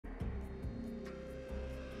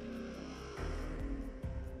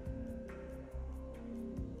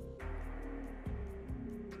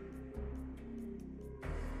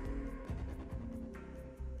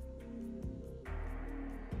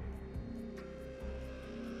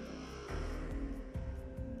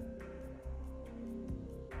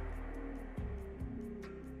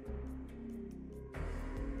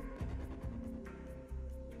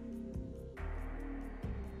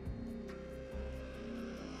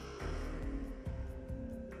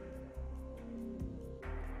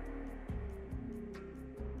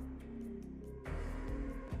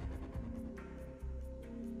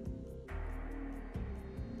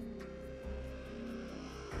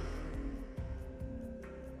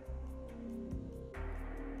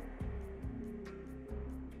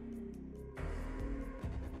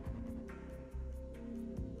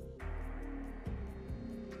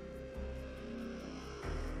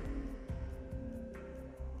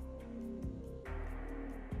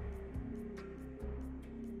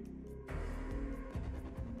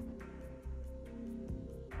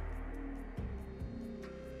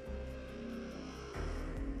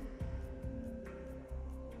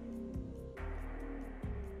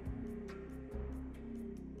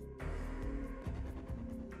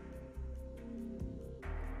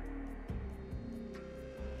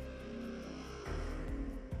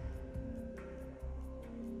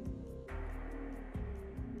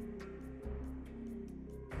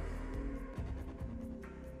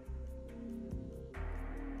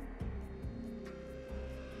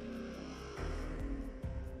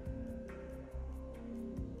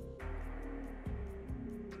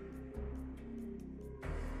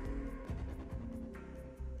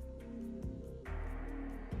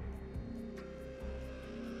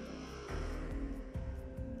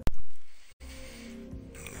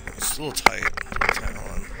a little tight. Hold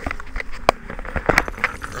on.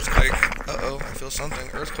 Earthquake. Uh-oh, I feel something.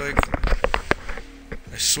 Earthquake.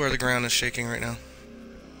 I swear the ground is shaking right now.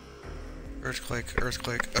 Earthquake,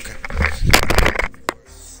 earthquake. Okay.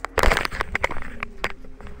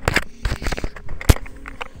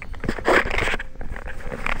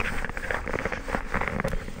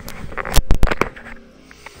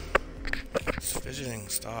 It's fidgeting.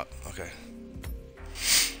 Stop. Okay.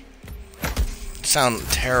 Sound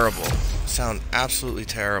terrible. Sound absolutely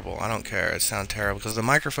terrible. I don't care. It sounds terrible because the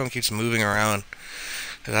microphone keeps moving around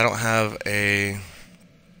because I don't have a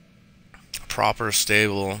proper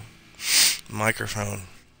stable microphone.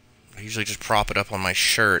 I usually just prop it up on my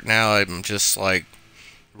shirt. Now I'm just like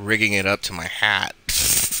rigging it up to my hat.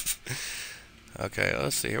 Okay,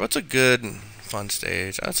 let's see here. What's a good fun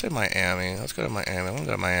stage? I'd say Miami. Let's go to Miami. I'm gonna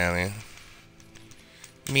go to Miami.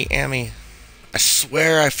 Miami. I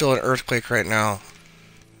swear I feel an earthquake right now.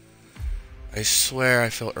 I swear I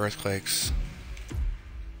feel earthquakes.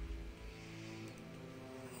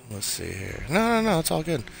 Let's see here. No, it's all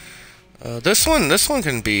good. This one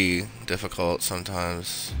can be difficult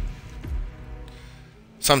sometimes.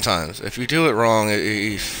 Sometimes, if you do it wrong,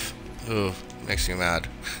 it makes you mad.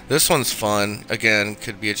 This one's fun. Again,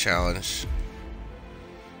 could be a challenge.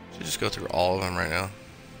 Should just go through all of them right now.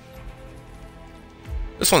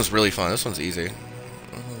 This one's really fun. This one's easy.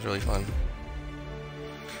 This one's really fun.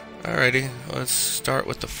 Alrighty, let's start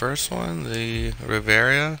with the first one, the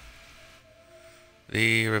Riviera.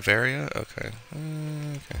 The Riviera? Okay.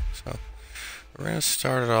 Okay, so we're gonna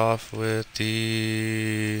start it off with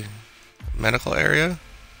the medical area.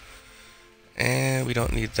 And we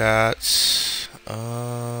don't need that.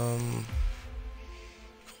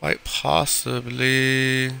 Quite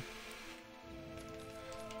possibly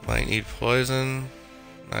might need poison.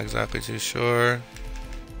 Not exactly too sure.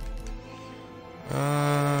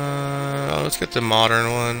 Let's get the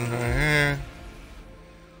modern one right here.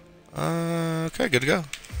 Okay, good to go.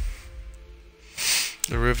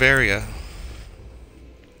 The Riviera.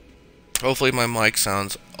 Hopefully my mic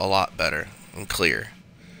sounds a lot better and clear,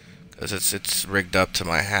 because it's rigged up to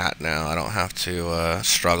my hat now. I don't have to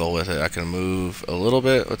struggle with it. I can move a little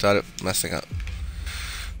bit without it messing up.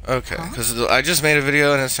 Okay, because I just made a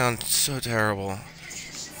video and it sounds so terrible.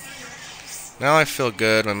 Now I feel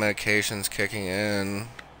good. My medication's kicking in.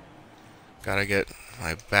 Gotta get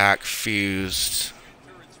my back fused.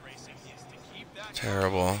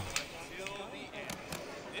 Terrible.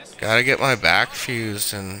 Gotta get my back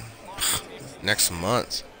fused in next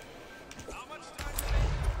month.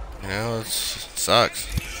 You know, it sucks.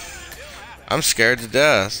 I'm scared to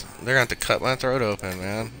death. They're gonna have to cut my throat open,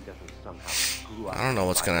 man. I don't know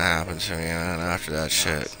what's gonna happen to me, man, after that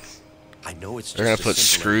shit. They're gonna put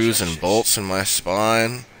screws and bolts in my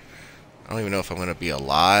spine. I don't even know if I'm gonna be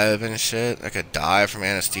alive and shit. I could die from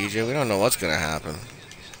anesthesia. We don't know what's gonna happen.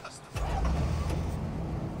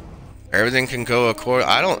 Everything can go according.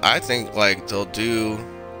 I think like they'll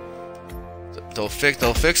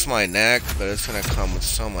fix my neck, but it's gonna come with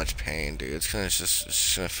so much pain, dude. It's gonna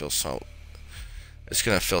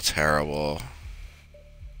feel terrible.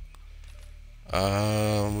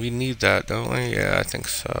 We need that, don't we? Yeah, I think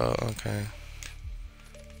so. Okay.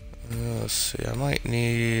 Let's see. I might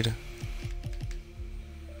need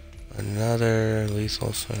another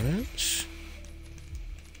lethal syringe.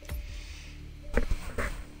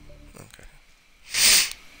 Okay.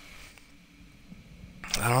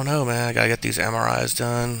 I don't know, man. I gotta get these MRIs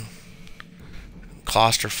done.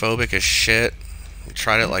 Claustrophobic as shit. I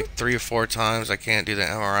tried it like 3 or 4 times. I can't do the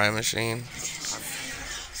MRI machine.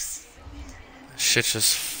 Shit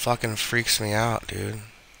just fucking freaks me out, dude.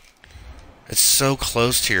 It's so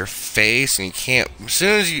close to your face, and you can't. As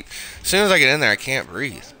soon as I get in there, I can't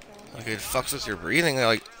breathe. Like, it fucks with your breathing.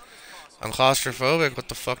 Like, I'm claustrophobic. What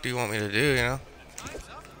the fuck do you want me to do? You know?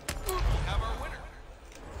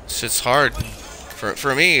 Shit's hard.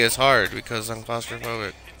 For me, it's hard because I'm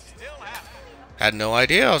claustrophobic. Had no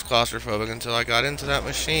idea I was claustrophobic until I got into that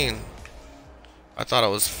machine. I thought it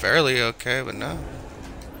was fairly okay, but no.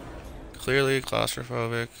 Clearly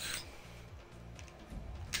claustrophobic.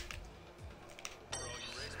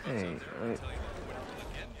 Hey, wait.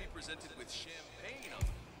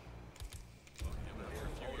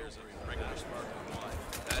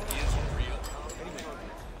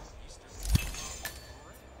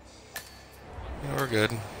 Yeah, we're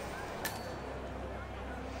good.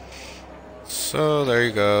 So there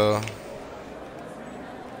you go.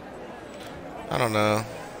 I don't know.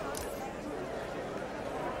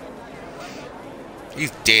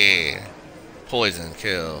 He's dead. Poison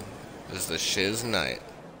kill is the shiz night.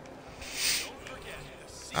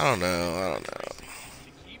 I don't know.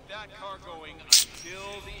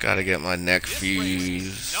 Gotta get my neck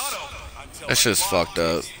fused. That's just fucked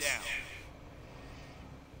up.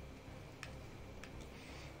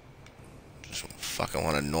 Just fucking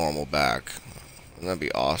want a normal back. That'd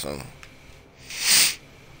be awesome.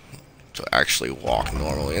 To actually walk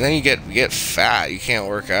normally. And then you get fat. You can't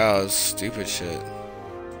work out. It's stupid shit.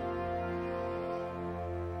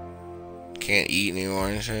 Can't eat anymore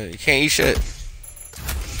and shit. You can't eat shit.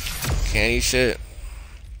 Can't eat shit.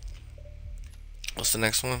 What's the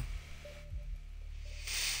next one?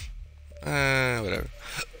 Whatever.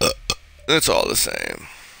 It's all the same.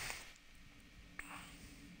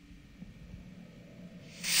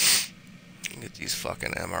 Get these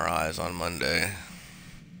fucking MRIs on Monday.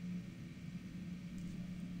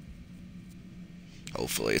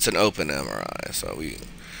 Hopefully, it's an open MRI, so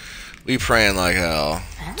we praying like hell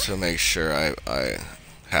to make sure I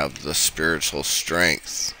have the spiritual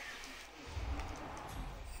strength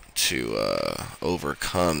to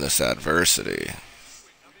overcome this adversity.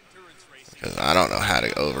 Because I don't know how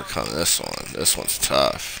to overcome this one. This one's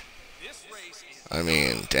tough. I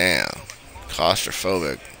mean, damn.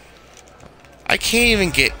 Claustrophobic. I can't even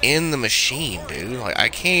get in the machine, dude. Like, I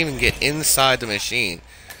can't even get inside the machine.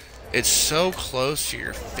 It's so close to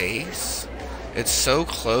your face. It's so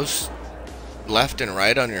close left and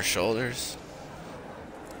right on your shoulders.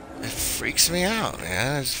 It freaks me out,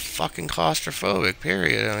 man. It's fucking claustrophobic,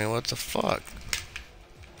 period. I mean, what the fuck?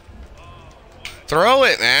 Throw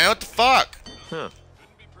it, man. What the fuck? Huh.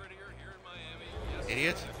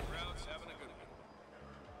 Idiot.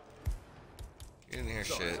 You didn't hear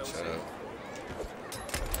shit. Shut up.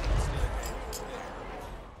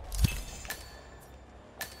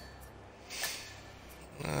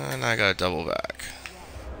 And I gotta double back.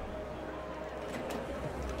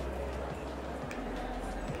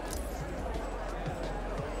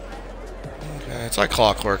 Okay, it's like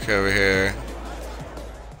clockwork over here.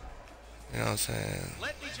 You know what I'm saying?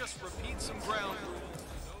 Let me just repeat some ground rules.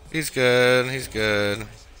 He's good, he's good.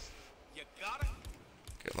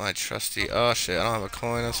 Get my trusty. Oh shit, I don't have a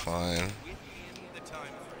coin, that's fine.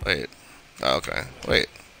 Wait. Oh, okay. Wait.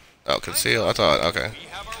 Oh, conceal. I thought, okay.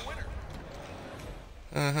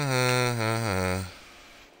 Okay.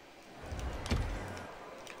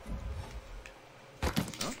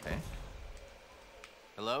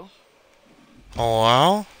 Hello?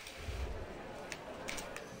 Hello?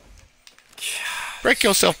 Break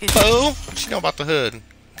yourself, Poe! What you know about the hood?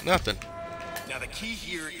 Nothing. Now the key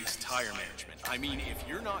here is tire management. I mean, if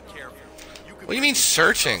you're not careful, you could. What do you mean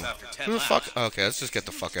searching? Who the fuck? Okay, let's just get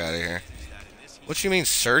the fuck out of here. What do you mean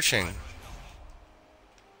searching?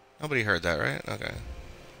 Nobody heard that, right? Okay.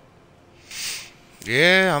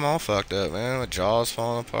 Yeah, I'm all fucked up, man. My jaw's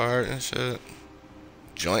falling apart and shit.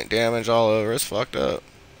 Joint damage all over. It's fucked up.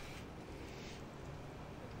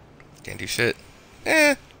 Can't do shit.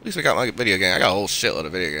 At least I got my video game. I got a whole shitload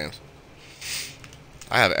of video games.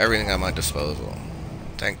 I have everything at my disposal.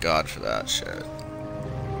 Thank God for that shit.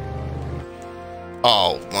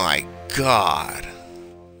 Oh my God.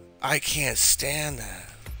 I can't stand that.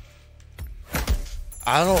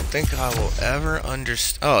 I don't think I will ever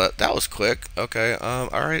understand. Oh, that was quick. Okay,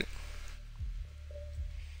 alright.